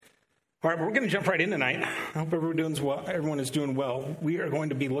All right, we're going to jump right in tonight. I hope everyone is doing well. We are going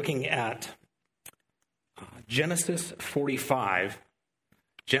to be looking at Genesis 45.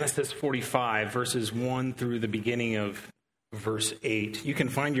 Genesis 45, verses 1 through the beginning of verse 8. You can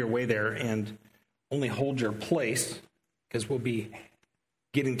find your way there and only hold your place because we'll be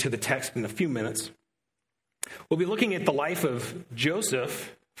getting to the text in a few minutes. We'll be looking at the life of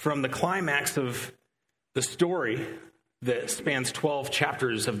Joseph from the climax of the story that spans 12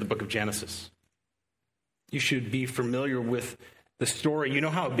 chapters of the book of Genesis. You should be familiar with the story. You know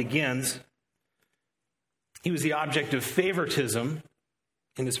how it begins. He was the object of favoritism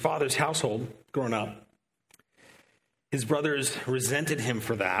in his father's household growing up. His brothers resented him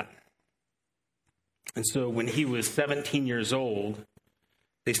for that. And so when he was 17 years old,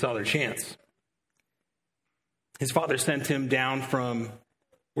 they saw their chance. His father sent him down from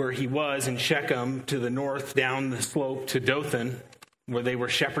where he was in Shechem to the north, down the slope to Dothan, where they were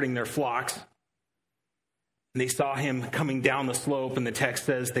shepherding their flocks. And they saw him coming down the slope, and the text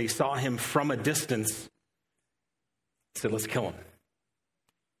says they saw him from a distance. Said, let's kill him.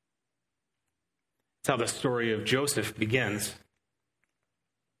 That's how the story of Joseph begins.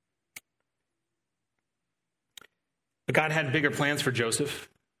 But God had bigger plans for Joseph.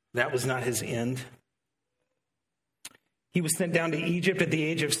 That was not his end. He was sent down to Egypt at the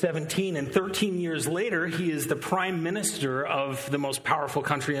age of 17, and 13 years later, he is the prime minister of the most powerful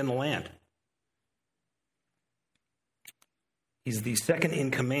country in the land. He's the second in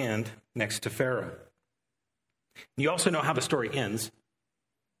command next to Pharaoh. You also know how the story ends.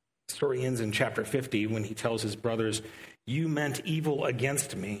 The story ends in chapter 50 when he tells his brothers, "You meant evil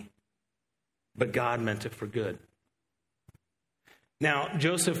against me, but God meant it for good." Now,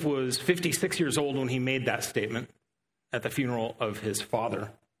 Joseph was 56 years old when he made that statement at the funeral of his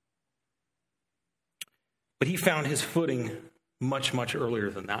father. But he found his footing much, much earlier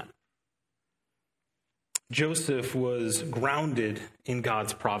than that. Joseph was grounded in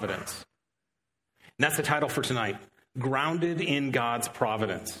God's providence. And that's the title for tonight, Grounded in God's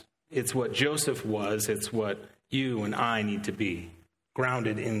Providence. It's what Joseph was. It's what you and I need to be,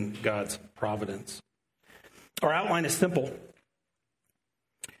 grounded in God's providence. Our outline is simple.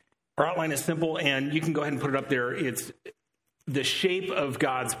 And you can go ahead and put it up there. It's the shape of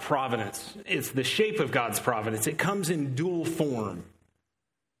God's providence. It's the shape of God's providence. It comes in dual form.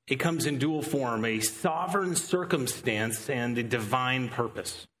 A sovereign circumstance and a divine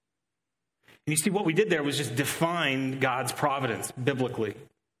purpose. And you see, what we did there was just define God's providence biblically.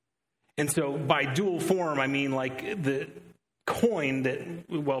 And so by dual form, I mean like the coin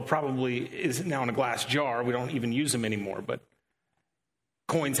that, probably is now in a glass jar. We don't even use them anymore, but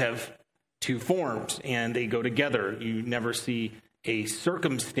coins have two forms, and they go together. You never see a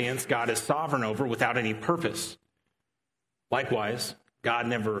circumstance God is sovereign over without any purpose. Likewise, God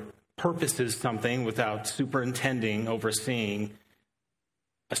never purposes something without superintending, overseeing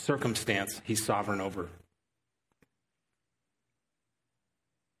a circumstance he's sovereign over.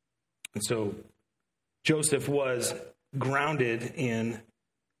 And so Joseph was grounded in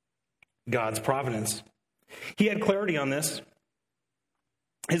God's providence. He had clarity on this.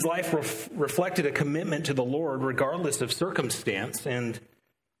 His life reflected a commitment to the Lord regardless of circumstance, and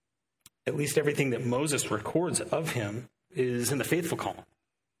at least everything that Moses records of him is in the faithful column.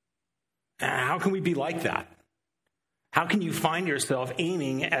 How can we be like that? How can you find yourself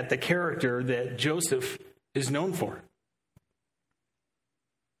aiming at the character that Joseph is known for?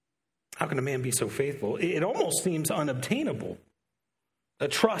 How can a man be so faithful? It almost seems unobtainable. A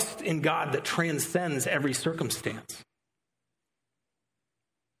trust in God that transcends every circumstance.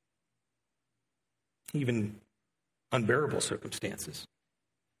 Even unbearable circumstances,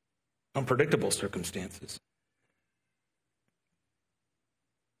 unpredictable circumstances.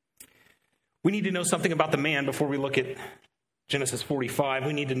 We need to know something about the man before we look at Genesis 45.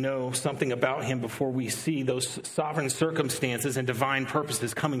 We need to know something about him before we see those sovereign circumstances and divine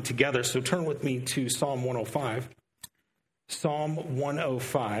purposes coming together. So turn with me to Psalm 105. Psalm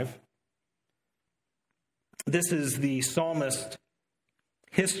 105. This is the psalmist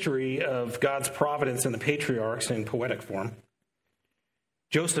history of God's providence in the patriarchs in poetic form.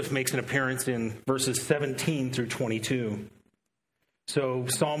 Joseph makes an appearance in verses 17 through 22. So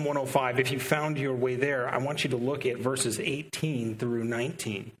Psalm 105, if you found your way there, I want you to look at verses 18 through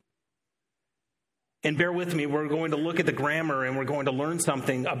 19. And bear with me, we're going to look at the grammar and we're going to learn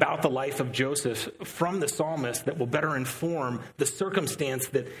something about the life of Joseph from the psalmist that will better inform the circumstance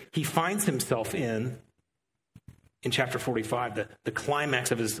that he finds himself in chapter 45, the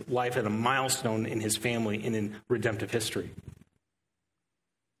climax of his life and a milestone in his family and in redemptive history.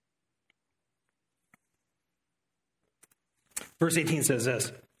 Verse 18 says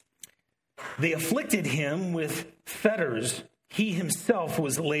this, They afflicted him with fetters. He himself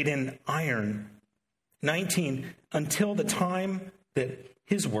was laid in iron. 19, until the time that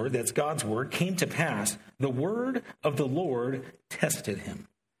his word, that's God's word, came to pass, the word of the Lord tested him.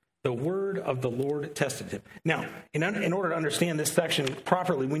 The word of the Lord tested him. Now, in order to understand this section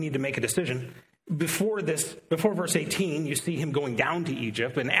properly, we need to make a decision. Before verse 18, you see him going down to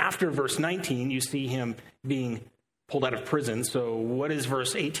Egypt. And after verse 19, you see him being pulled out of prison. So what is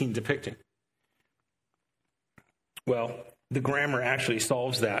verse 18 depicting? Well, the grammar actually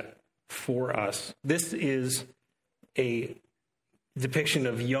solves that for us. This is a depiction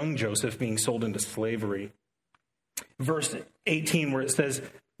of young Joseph being sold into slavery. Verse 18, where it says,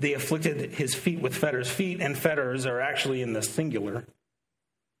 they afflicted his feet with fetters. Feet and fetters are actually in the singular.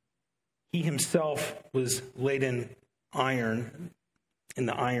 He himself was laid in iron, in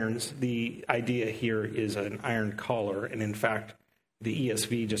the irons. The idea here is an iron collar, and in fact, the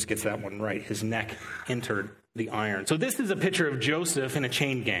ESV just gets that one right. His neck entered the iron. So this is a picture of Joseph in a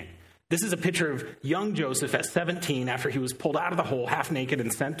chain gang. This is a picture of young Joseph at 17 after he was pulled out of the hole half naked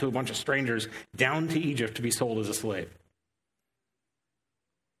and sent to a bunch of strangers down to Egypt to be sold as a slave.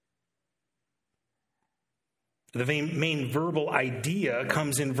 The main verbal idea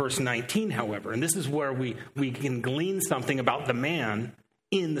comes in verse 19, however, and this is where we can glean something about the man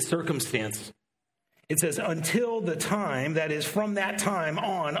in the circumstance. It says, until the time, that is from that time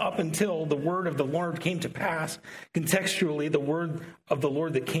on, up until the word of the Lord came to pass. Contextually, the word of the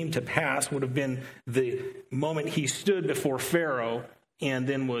Lord that came to pass would have been the moment he stood before Pharaoh and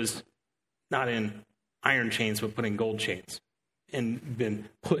then was not in iron chains, but put in gold chains and been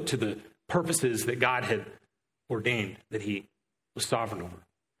put to the purposes that God had ordained that he was sovereign over.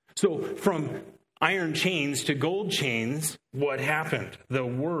 So from iron chains to gold chains, what happened? The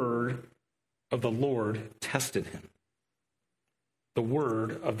word of the Lord tested him. The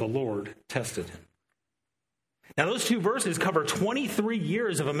word of the Lord tested him. Now, those two verses cover 23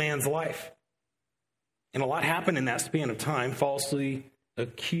 years of a man's life. And a lot happened in that span of time, falsely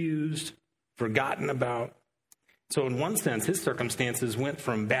accused, forgotten about. So in one sense, his circumstances went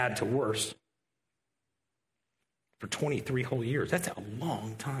from bad to worse for 23 whole years. That's a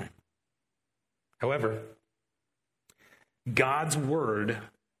long time. However, God's word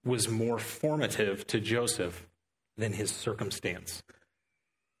was more formative to Joseph than his circumstance.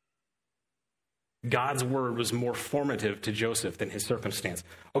 God's word was more formative to Joseph than his circumstance.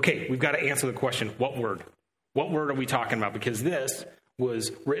 Okay, we've got to answer the question, what word? What word are we talking about? Because this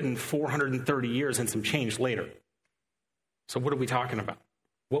was written 430 years and some change later. So what are we talking about?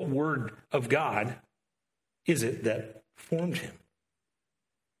 What word of God is it that formed him?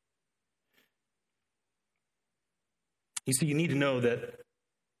 You see, you need to know that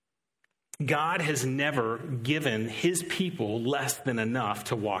God has never given his people less than enough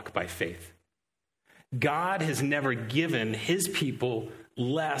to walk by faith. God has never given his people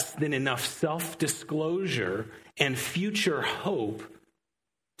less than enough self-disclosure and future hope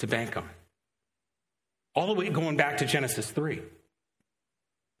to bank on. All the way going back to Genesis 3.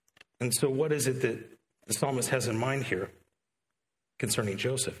 And so what is it that the psalmist has in mind here concerning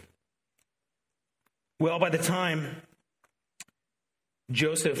Joseph? Well, by the time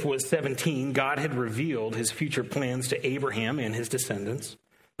Joseph was 17, God had revealed his future plans to Abraham and his descendants.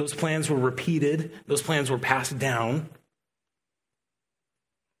 Those plans were repeated. Those plans were passed down.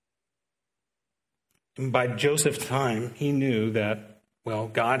 And by Joseph's time, he knew that, well,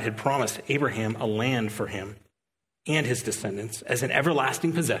 God had promised Abraham a land for him and his descendants as an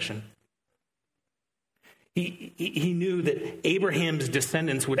everlasting possession. He knew that Abraham's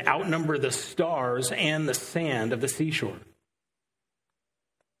descendants would outnumber the stars and the sand of the seashore.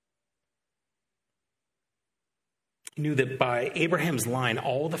 He knew that by Abraham's line,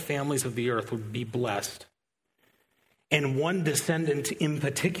 all the families of the earth would be blessed. And one descendant in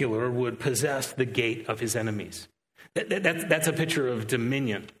particular would possess the gate of his enemies. That's a picture of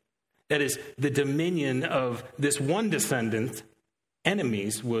dominion. That is, the dominion of this one descendant,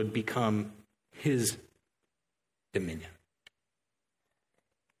 enemies would become his dominion.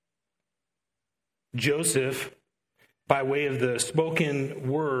 Joseph, by way of the spoken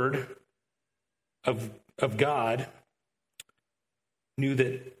word of God, knew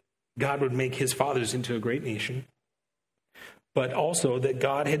that God would make his fathers into a great nation, but also that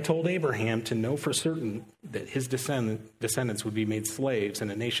God had told Abraham to know for certain that his descendants would be made slaves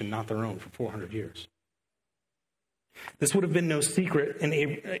in a nation not their own for 400 years. This would have been no secret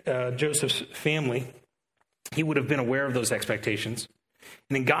in Joseph's family. He would have been aware of those expectations.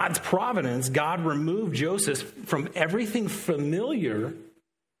 And in God's providence, God removed Joseph from everything familiar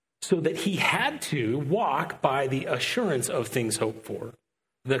so that he had to walk by the assurance of things hoped for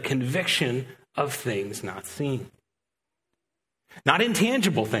the conviction of things not seen. Not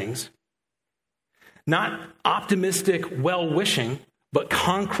intangible things, not optimistic well-wishing, but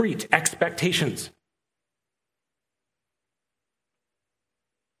concrete expectations.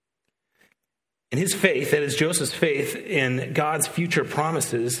 And his faith, that is Joseph's faith in God's future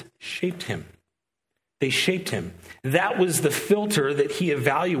promises, shaped him. They shaped him. That was the filter that he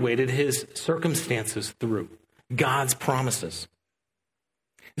evaluated his circumstances through, God's promises.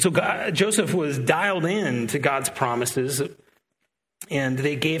 So Joseph was dialed in to God's promises, and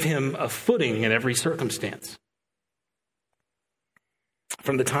they gave him a footing in every circumstance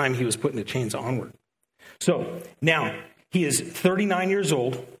from the time he was put into chains onward. So now he is 39 years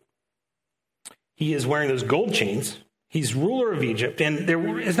old. He is wearing those gold chains. He's ruler of Egypt. And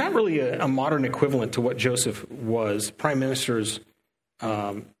there is not really a modern equivalent to what Joseph was. Prime ministers,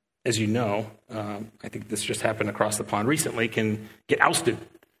 as you know, I think this just happened across the pond recently, can get ousted.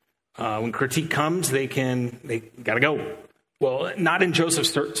 When critique comes, they got to go. Well, not in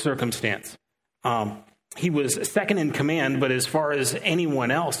Joseph's circumstance. He was second in command, but as far as anyone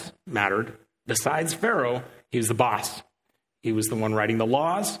else mattered, besides Pharaoh, he was the boss. He was the one writing the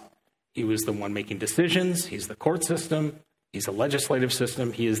laws. He was the one making decisions. He's the court system. He's the legislative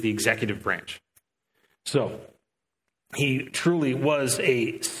system. He is the executive branch. So he truly was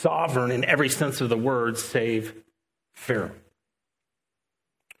a sovereign in every sense of the word, save Pharaoh.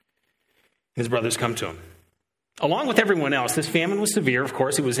 His brothers come to him. Along with everyone else, this famine was severe, of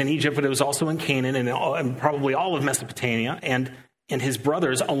course. It was in Egypt, but it was also in Canaan and probably all of Mesopotamia. And his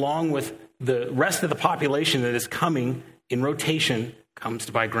brothers, along with the rest of the population that is coming in rotation, comes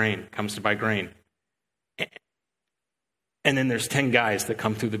to buy grain. And then there's 10 guys that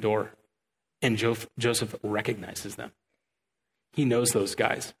come through the door, and Joseph recognizes them. He knows those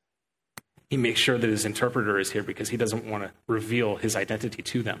guys. He makes sure that his interpreter is here because he doesn't want to reveal his identity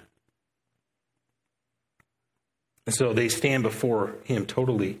to them. And so they stand before him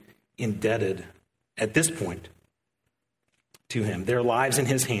totally indebted at this point to him. Their lives in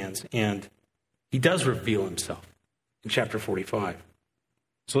his hands, and he does reveal himself in chapter 45.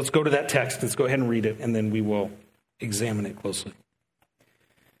 So let's go to that text. Let's go ahead and read it, and then we will examine it closely.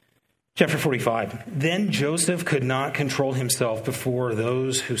 Chapter 45. Then Joseph could not control himself before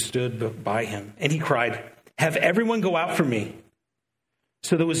those who stood by him, and he cried, "Have everyone go out from me."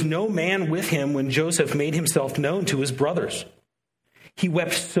 So there was no man with him when Joseph made himself known to his brothers. He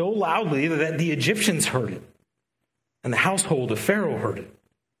wept so loudly that the Egyptians heard it, and the household of Pharaoh heard it.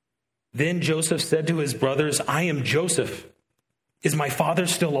 Then Joseph said to his brothers, "I am Joseph. Is my father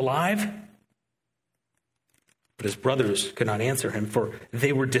still alive?" But his brothers could not answer him, for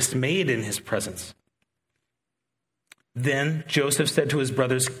they were dismayed in his presence. Then Joseph said to his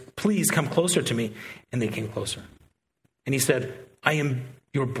brothers, "Please come closer to me." And they came closer. And he said, "I am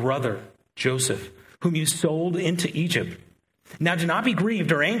your brother, Joseph, whom you sold into Egypt. Now do not be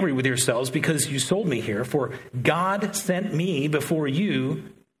grieved or angry with yourselves because you sold me here, for God sent me before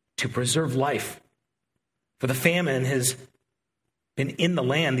you to preserve life. For the famine has been in the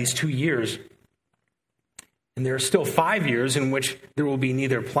land these 2 years, and there are still 5 years in which there will be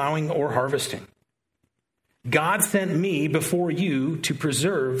neither plowing or harvesting. God sent me before you to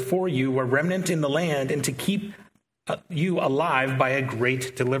preserve for you a remnant in the land and to keep you alive by a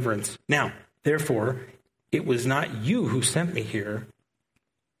great deliverance. Now, therefore, it was not you who sent me here,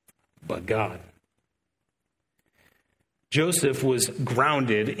 but God." Joseph was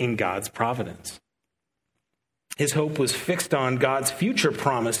grounded in God's providence. His hope was fixed on God's future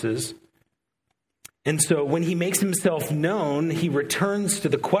promises. And so when he makes himself known, he returns to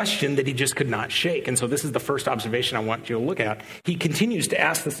the question that he just could not shake. And so this is the first observation I want you to look at. He continues to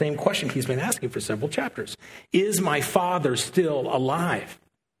ask the same question he's been asking for several chapters. Is my father still alive?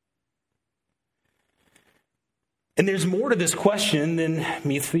 And there's more to this question than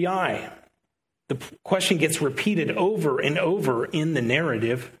meets the eye. The question gets repeated over and over in the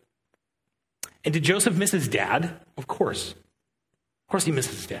narrative. And did Joseph miss his dad? Of course. Of course he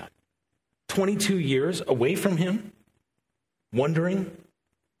misses his dad. 22 years away from him, wondering,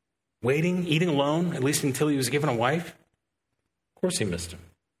 waiting, eating alone, at least until he was given a wife. Of course he missed him.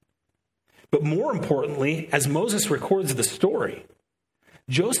 But more importantly, as Moses records the story,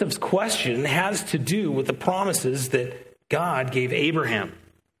 Joseph's question has to do with the promises that God gave Abraham,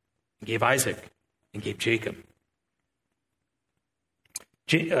 gave Isaac, and gave Jacob.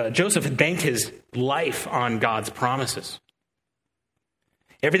 Joseph had banked his life on God's promises.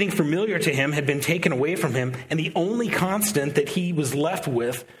 Everything familiar to him had been taken away from him, and the only constant that he was left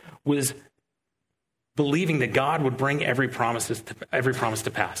with was believing that God would bring every promise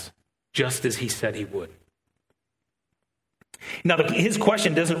to pass, just as he said he would. Now, his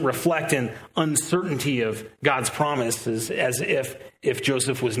question doesn't reflect an uncertainty of God's promises, as if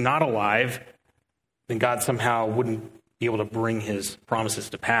Joseph was not alive, then God somehow wouldn't be able to bring his promises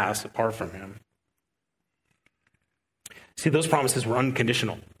to pass apart from him. See, those promises were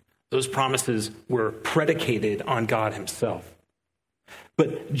unconditional. Those promises were predicated on God himself.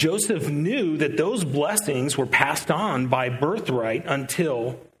 But Joseph knew that those blessings were passed on by birthright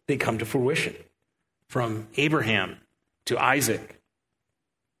until they come to fruition. From Abraham to Isaac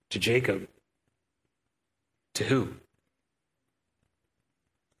to Jacob to who?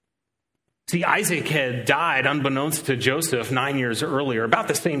 See, Isaac had died unbeknownst to Joseph 9 years earlier, about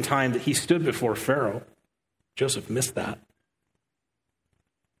the same time that he stood before Pharaoh. Joseph missed that.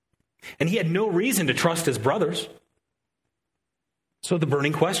 And he had no reason to trust his brothers. So the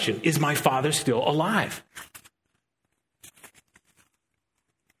burning question, is my father still alive?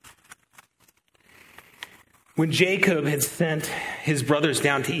 When Jacob had sent his brothers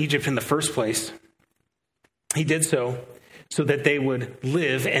down to Egypt in the first place, he did so that they would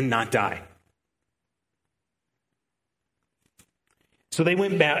live and not die. So they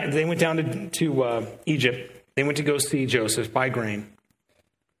went back. They went down to Egypt. They went to go see Joseph, buy grain.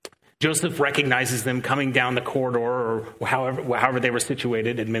 Joseph recognizes them coming down the corridor, or however they were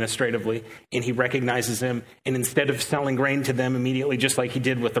situated administratively, and he recognizes them. And instead of selling grain to them immediately, just like he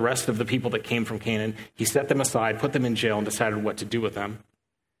did with the rest of the people that came from Canaan, he set them aside, put them in jail, and decided what to do with them.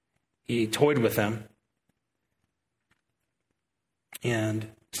 He toyed with them and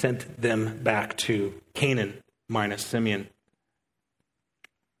sent them back to Canaan, minus Simeon.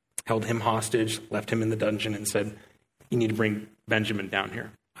 Held him hostage, left him in the dungeon, and said, "You need to bring Benjamin down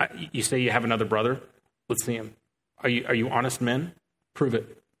here. You say you have another brother? Let's see him. Are you honest men? Prove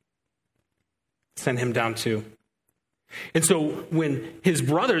it." Send him down too. And so when his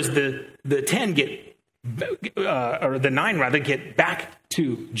brothers, the 10 or the 9 rather, get back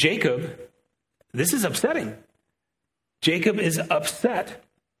to Jacob, this is upsetting. Jacob is upset.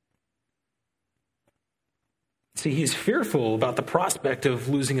 See, he's fearful about the prospect of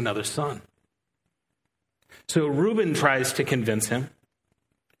losing another son. So Reuben tries to convince him,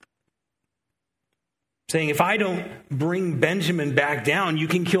 saying, if I don't bring Benjamin back down, you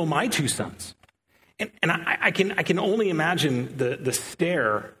can kill my 2 sons. And I can only imagine the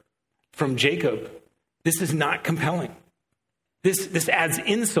stare from Jacob. This is not compelling. This adds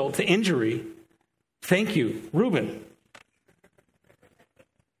insult to injury. Thank you, Reuben.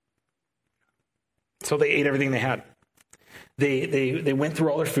 So they ate everything they had. They went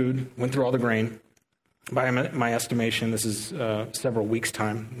through all their food, went through all the grain. By my estimation, this is several weeks'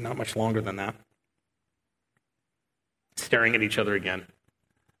 time, not much longer than that. Staring at each other again,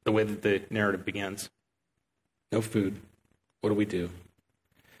 the way that the narrative begins. No food. What do we do?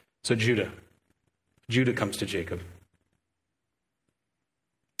 So Judah comes to Jacob.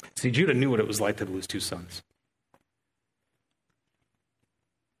 See, Judah knew what it was like to lose 2 sons.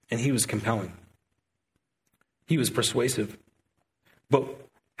 And he was compelling. He was persuasive. But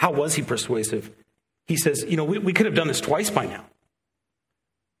how was he persuasive? He says, we could have done this twice by now.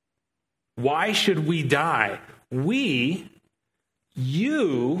 Why should we die? We,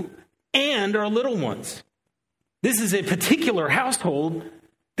 you, and our little ones. This is a particular household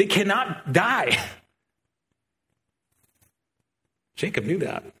that cannot die. Jacob knew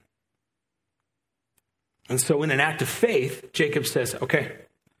that. And so in an act of faith, Jacob says, okay,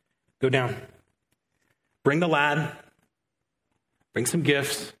 go down. Bring the lad. Bring some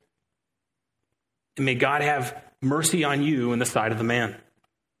gifts. And may God have mercy on you in the sight of the man.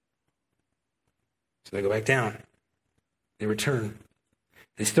 So they go back down. They return.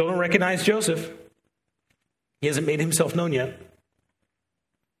 They still don't recognize Joseph. He hasn't made himself known yet.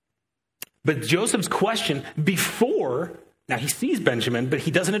 But Joseph's question before, now he sees Benjamin, but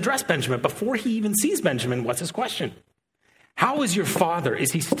he doesn't address Benjamin. Before he even sees Benjamin, what's his question? How is your father?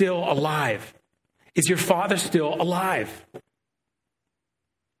 Is he still alive? Is your father still alive?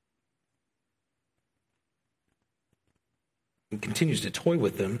 He continues to toy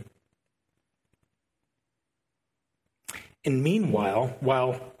with them. And meanwhile,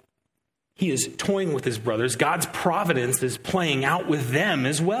 while he is toying with his brothers, God's providence is playing out with them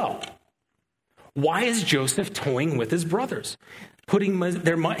as well. Why is Joseph toying with his brothers? Putting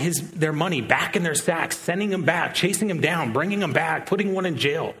their money back in their sacks, sending them back, chasing them down, bringing them back, putting one in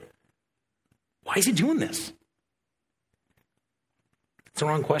jail. Why is he doing this? It's the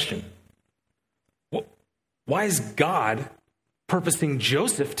wrong question. Why is God purposing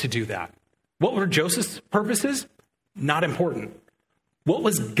Joseph to do that? What were Joseph's purposes? Not important. What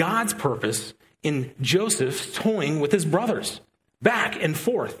was God's purpose in Joseph's toying with his brothers? Back and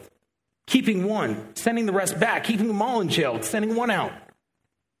forth. keeping one, sending the rest back, keeping them all in jail, sending one out.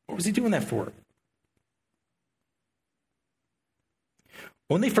 What was he doing that for?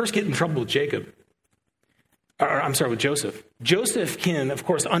 When they first get in trouble with with Joseph, Joseph can, of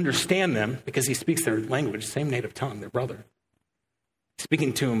course, understand them because he speaks their language, same native tongue, their brother.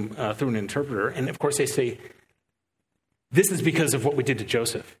 Speaking to him through an interpreter. And of course they say, this is because of what we did to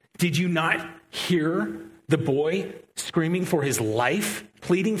Joseph. Did you not hear the boy screaming for his life,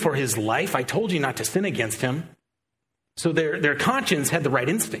 pleading for his life? I told you not to sin against him. So their conscience had the right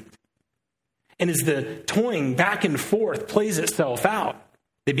instinct. And as the toying back and forth plays itself out,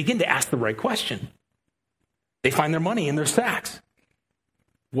 they begin to ask the right question. They find their money in their sacks.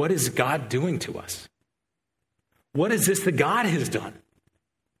 What is God doing to us? What is this that God has done?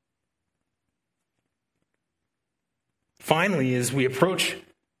 Finally, as we approach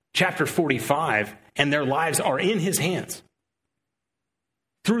chapter 45, and their lives are in his hands,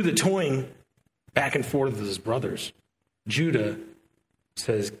 through the toying back and forth with his brothers, Judah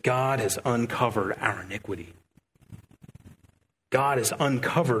says, God has uncovered our iniquity. God has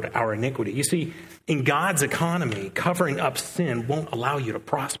uncovered our iniquity. You see, in God's economy, covering up sin won't allow you to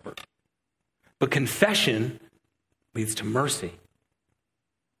prosper. But confession leads to mercy.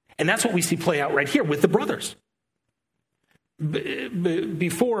 And that's what we see play out right here with the brothers.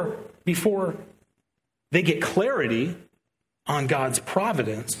 Before they get clarity on God's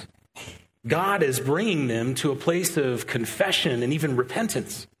providence, God is bringing them to a place of confession and even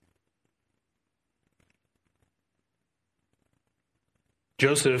repentance.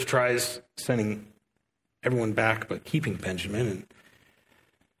 Joseph tries sending everyone back but keeping Benjamin. And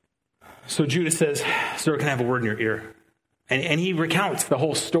so Judah says, sir, can I have a word in your ear? And he recounts the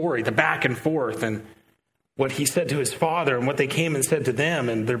whole story, the back and forth, and what he said to his father and what they came and said to them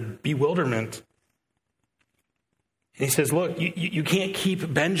and their bewilderment. And he says, look, you can't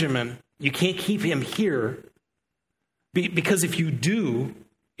keep Benjamin. You can't keep him here because if you do,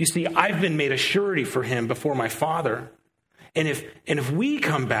 you see, I've been made a surety for him before my father. And if we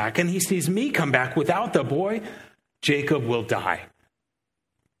come back and he sees me come back without the boy, Jacob will die.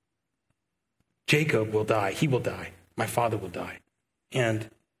 Jacob will die. He will die. My father will die. And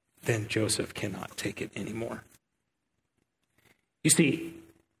then Joseph cannot take it anymore. You see,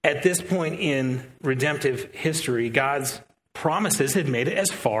 at this point in redemptive history, God's promises had made it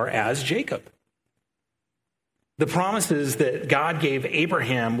as far as Jacob. The promises that God gave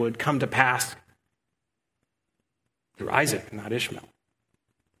Abraham would come to pass through Isaac, not Ishmael.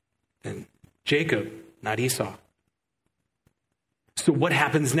 And Jacob, not Esau. So what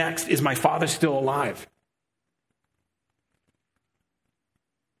happens next? Is my father still alive?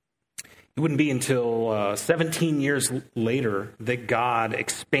 It wouldn't be until 17 years later that God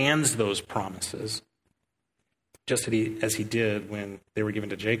expands those promises, just as he did when they were given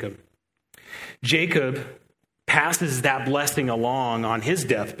to Jacob. Jacob passes that blessing along on his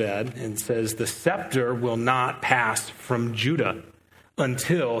deathbed and says, the scepter will not pass from Judah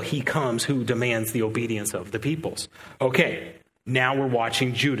until he comes who demands the obedience of the peoples. Okay, now we're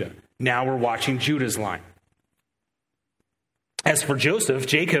watching Judah. Now we're watching Judah's line. As for Joseph,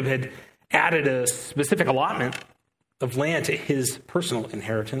 Jacob had added a specific allotment of land to his personal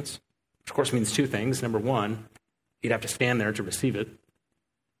inheritance, which of course means two things. Number one, he'd have to stand there to receive it,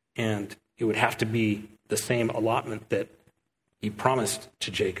 and it would have to be the same allotment that he promised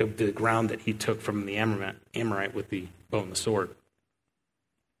to Jacob, the ground that he took from the Amorite with the bow and the sword.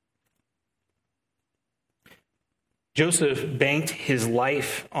 Joseph banked his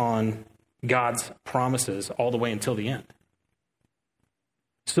life on God's promises all the way until the end.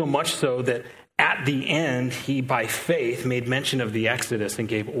 So much so that at the end, he, by faith, made mention of the Exodus and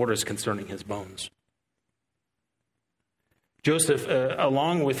gave orders concerning his bones. Joseph,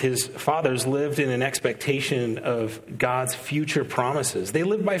 along with his fathers, lived in an expectation of God's future promises. They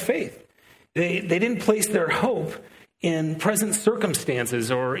lived by faith. They didn't place their hope in present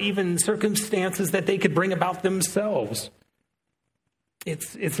circumstances or even circumstances that they could bring about themselves.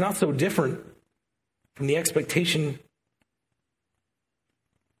 It's not so different from the expectation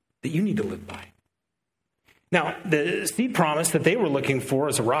that you need to live by. Now, the seed promise that they were looking for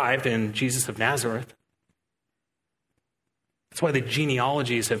has arrived in Jesus of Nazareth. That's why the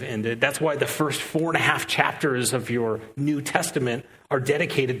genealogies have ended. That's why the first 4.5 chapters of your New Testament are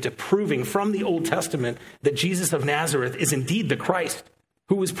dedicated to proving from the Old Testament that Jesus of Nazareth is indeed the Christ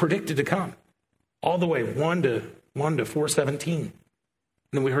who was predicted to come. All the way 1 to 4:17. And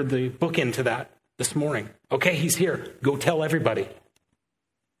then we heard the bookend to that this morning. Okay, he's here. Go tell everybody.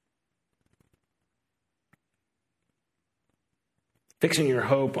 Fixing your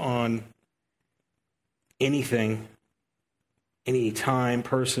hope on anything any time,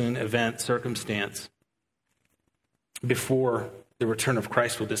 person, event, circumstance before the return of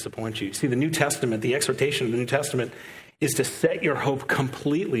Christ will disappoint you. See, the New Testament, the exhortation of the New Testament is to set your hope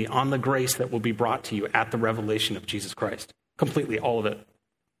completely on the grace that will be brought to you at the revelation of Jesus Christ. Completely, all of it.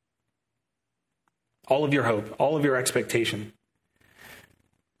 All of your hope, all of your expectation.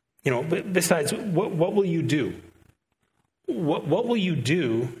 But besides, what will you do? What will you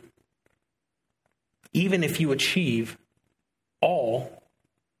do even if you achieve all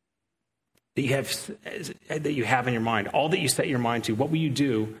that you have in your mind, all that you set your mind to? What will you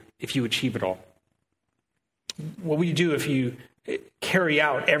do if you achieve it all? What will you do if you carry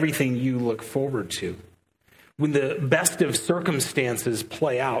out everything you look forward to? When the best of circumstances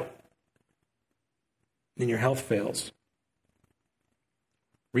play out, then your health fails.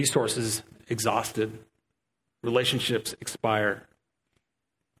 Resources exhausted. Relationships expire.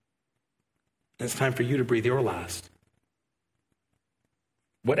 And it's time for you to breathe your last.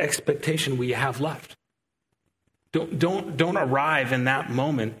 What expectation will you have left? Don't arrive in that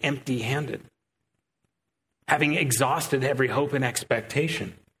moment empty-handed, having exhausted every hope and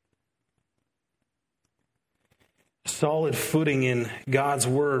expectation. Solid footing in God's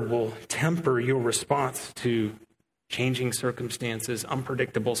word will temper your response to changing circumstances,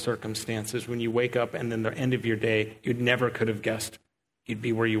 unpredictable circumstances. When you wake up and then the end of your day, you never could have guessed you'd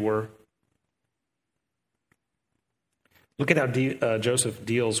be where you were. Look at how Joseph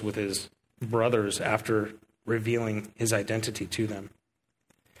deals with his brothers after revealing his identity to them.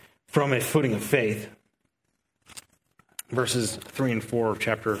 From a footing of faith, verses 3 and 4 of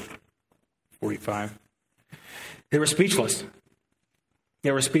chapter 45. They were speechless.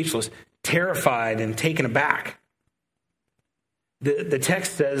 Terrified and taken aback. The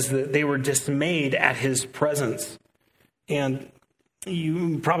text says that they were dismayed at his presence. And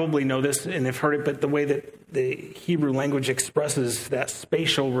you probably know this and have heard it, but the way that the Hebrew language expresses that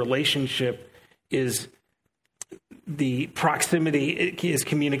spatial relationship is the proximity is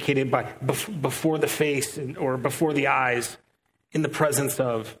communicated by before the face or before the eyes, in the presence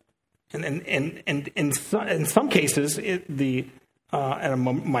of. And in some cases, at a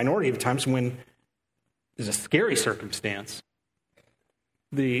minority of times when there's a scary circumstance,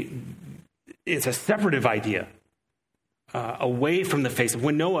 it's a separative idea, away from the face of.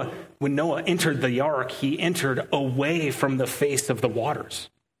 When Noah entered the ark, he entered away from the face of the waters.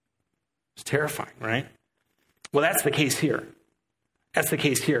 It's terrifying, right? Well, that's the case here.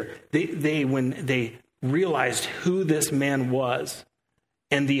 They when they realized who this man was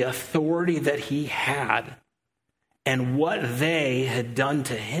and the authority that he had and what they had done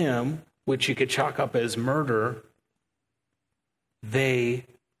to him, which you could chalk up as murder, they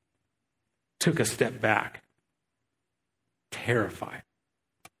took a step back, terrified.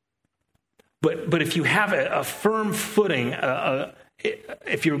 But if you have a firm footing,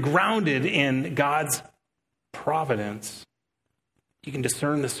 if you're grounded in God's providence, you can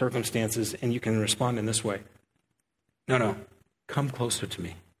discern the circumstances and you can respond in this way. No, come closer to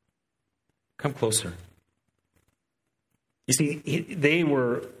me. Come closer. You see, they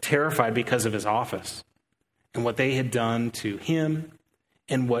were terrified because of his office and what they had done to him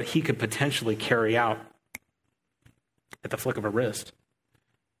and what he could potentially carry out at the flick of a wrist.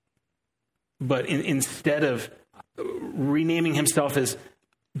 But instead of renaming himself as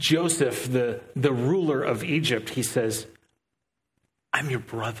Joseph, the ruler of Egypt, he says, I'm your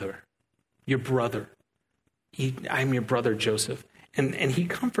brother. I'm your brother, Joseph. And he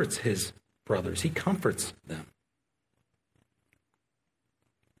comforts his brothers. He comforts them.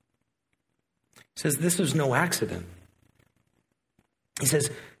 He says, this is no accident. He says,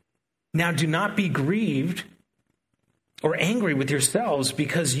 now do not be grieved or angry with yourselves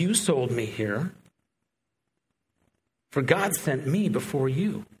because you sold me here. For God sent me before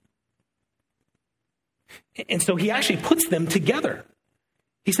you. And so he actually puts them together.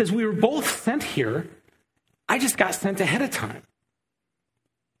 He says, we were both sent here. I just got sent ahead of time.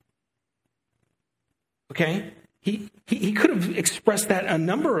 Okay? He could have expressed that a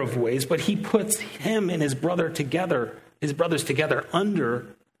number of ways, but he puts him and his brothers together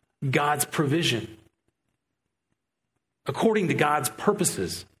under God's provision, according to God's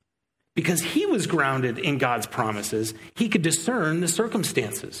purposes. Because he was grounded in God's promises, he could discern the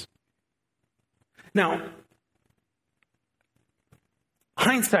circumstances. Now,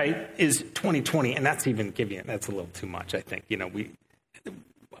 hindsight is 20/20, and that's a little too much, I think.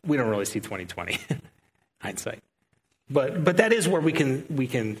 We don't really see 20/20 hindsight. But that is where we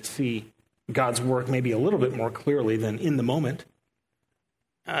can see God's work maybe a little bit more clearly than in the moment.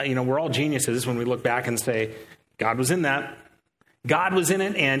 We're all geniuses when we look back and say, God was in that. God was in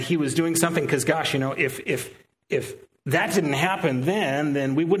it, and he was doing something because, gosh, if that didn't happen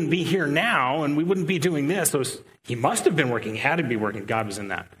then we wouldn't be here now and we wouldn't be doing this. So he must have been working, had to be working. God was in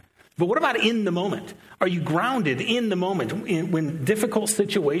that. But what about in the moment? Are you grounded in the moment when difficult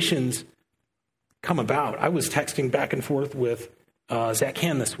situations come about? I was texting back and forth with Zach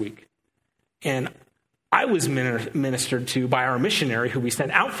Hann this week, and I was ministered to by our missionary who we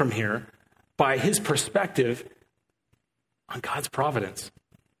sent out from here by his perspective on God's providence.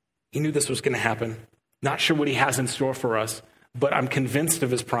 He knew this was going to happen. Not sure what he has in store for us, but I'm convinced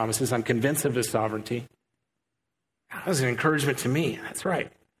of his promises. I'm convinced of his sovereignty. That was an encouragement to me. That's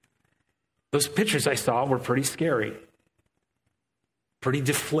right. Those pictures I saw were pretty scary, pretty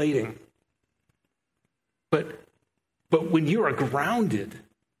deflating. But when you are grounded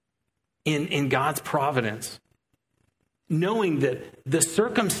in God's providence, knowing that the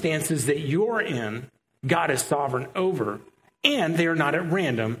circumstances that you're in, God is sovereign over, and they are not at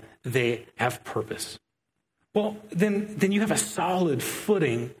random, they have purpose. Well, then you have a solid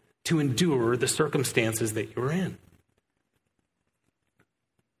footing to endure the circumstances that you're in.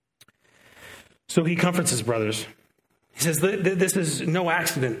 So he comforts his brothers. He says, this is no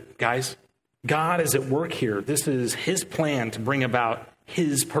accident, guys. God is at work here. This is his plan to bring about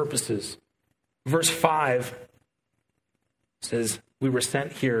his purposes. Verse 5 says, we were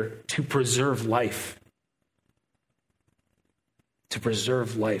sent here to preserve life. To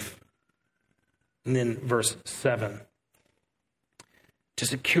preserve life. And then verse 7, to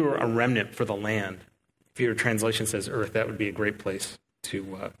secure a remnant for the land. If your translation says earth, that would be a great place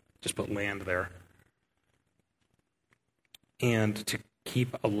to just put land there. And to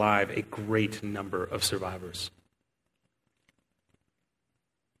keep alive a great number of survivors.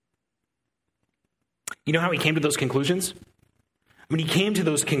 You know how he came to those conclusions? I mean, he came to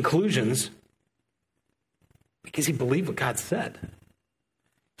those conclusions because he believed what God said.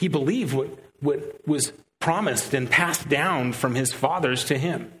 He believed what was promised and passed down from his fathers to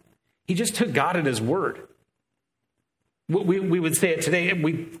him. He just took God at his word. We would say it today.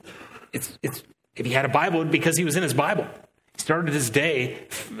 If he had a Bible, because he was in his Bible. He started his day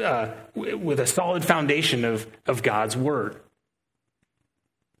with a solid foundation of God's word.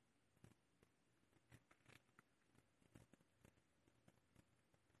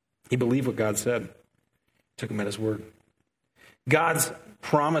 He believed what God said. Took him at his word. God's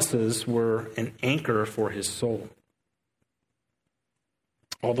promises were an anchor for his soul.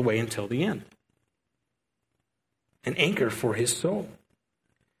 All the way until the end. An anchor for his soul.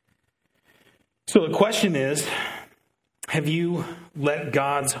 So the question is, have you let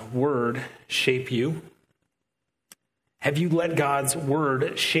God's word shape you? Have you let God's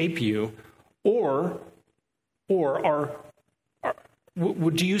word shape you? Or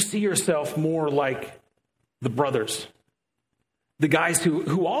do you see yourself more like the brothers? The guys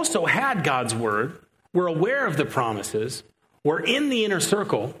who also had God's word, were aware of the promises, were in the inner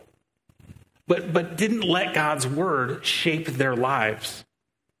circle, but didn't let God's word shape their lives.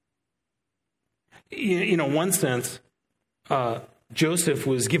 You know, in one sense, Joseph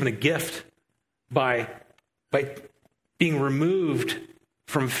was given a gift by being removed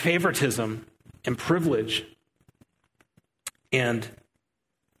from favoritism and privilege and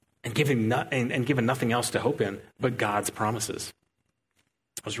given nothing else to hope in but God's promises.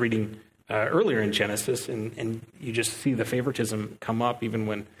 I was reading earlier in Genesis, and you just see the favoritism come up even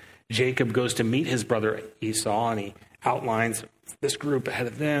when Jacob goes to meet his brother Esau, and he outlines this group ahead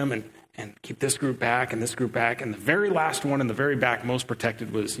of them and keep this group back and this group back. And the very last one in the very back, most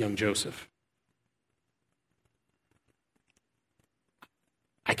protected, was young Joseph.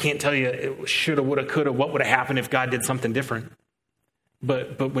 I can't tell you it shoulda, woulda, coulda, what would have happened if God did something different.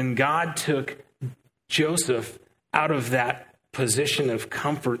 But when God took Joseph out of that position of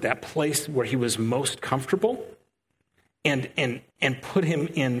comfort, that place where he was most comfortable, and put him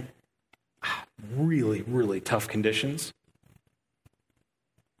in really, really tough conditions,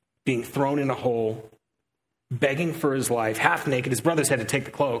 being thrown in a hole, begging for his life, half naked. His brothers had to take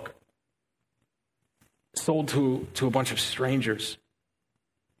the cloak, sold to a bunch of strangers.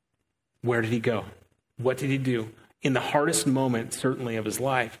 Where did he go? What did he do? In the hardest moment, certainly, of his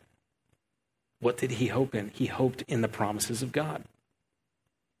life, what did he hope in? He hoped in the promises of God.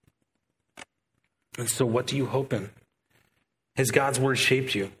 And so what do you hope in? Has God's word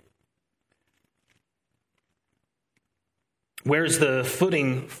shaped you? Where's the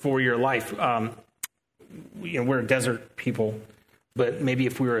footing for your life? We're a desert people, but maybe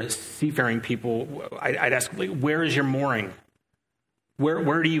if we were a seafaring people, I'd ask, where is your mooring?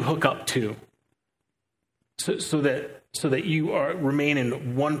 Where do you hook up to? So that you remain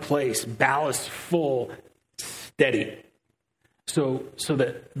in one place, ballast full, steady. so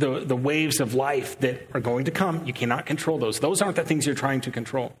that the waves of life that are going to come, you cannot control those. Those aren't the things you're trying to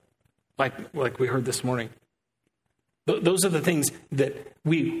control, like we heard this morning. Those are the things that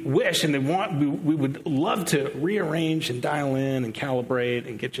we wish and we would love to rearrange and dial in and calibrate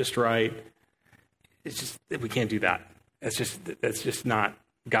and get just right. It's just we can't do that. That's just not.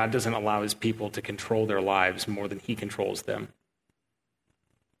 God doesn't allow his people to control their lives more than he controls them.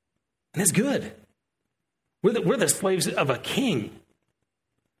 And it's good. We're the slaves of a king.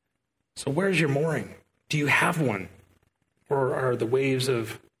 So where's your mooring? Do you have one? Or are the waves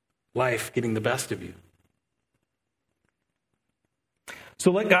of life getting the best of you?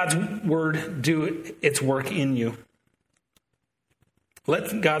 So let God's word do its work in you.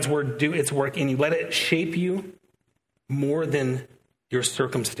 Let God's word do its work in you. Let it shape you more than your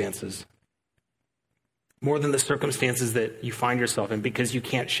circumstances. More than the circumstances that you find yourself in, because you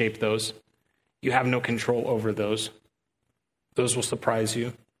can't shape those. You have no control over those. Those will surprise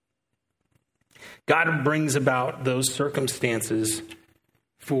you. God brings about those circumstances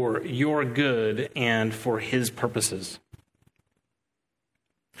for your good and for his purposes.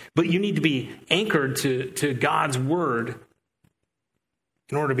 But you need to be anchored to God's word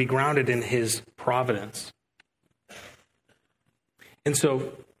in order to be grounded in his providence. And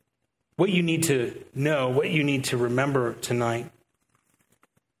so what you need to know, what you need to remember tonight,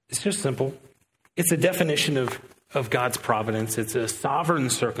 it's just simple. It's a definition of God's providence. It's a sovereign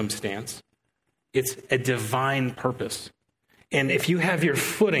circumstance. It's a divine purpose. And if you have your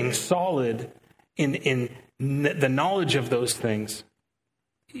footing solid in the knowledge of those things,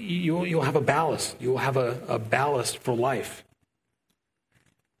 you'll have a ballast. You'll have a ballast for life.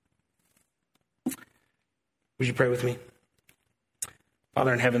 Would you pray with me?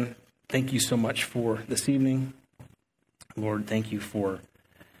 Father in heaven, thank you so much for this evening. Lord, thank you for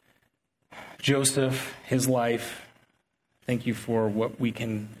Joseph, his life. Thank you for what we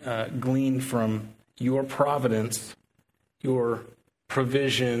can glean from your providence, your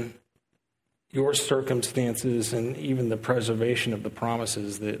provision, your circumstances, and even the preservation of the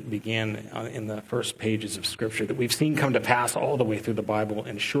promises that began in the first pages of Scripture that we've seen come to pass all the way through the Bible,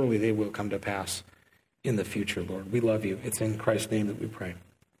 and surely they will come to pass in the future, Lord. We love you. It's in Christ's name that we pray.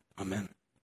 Amen.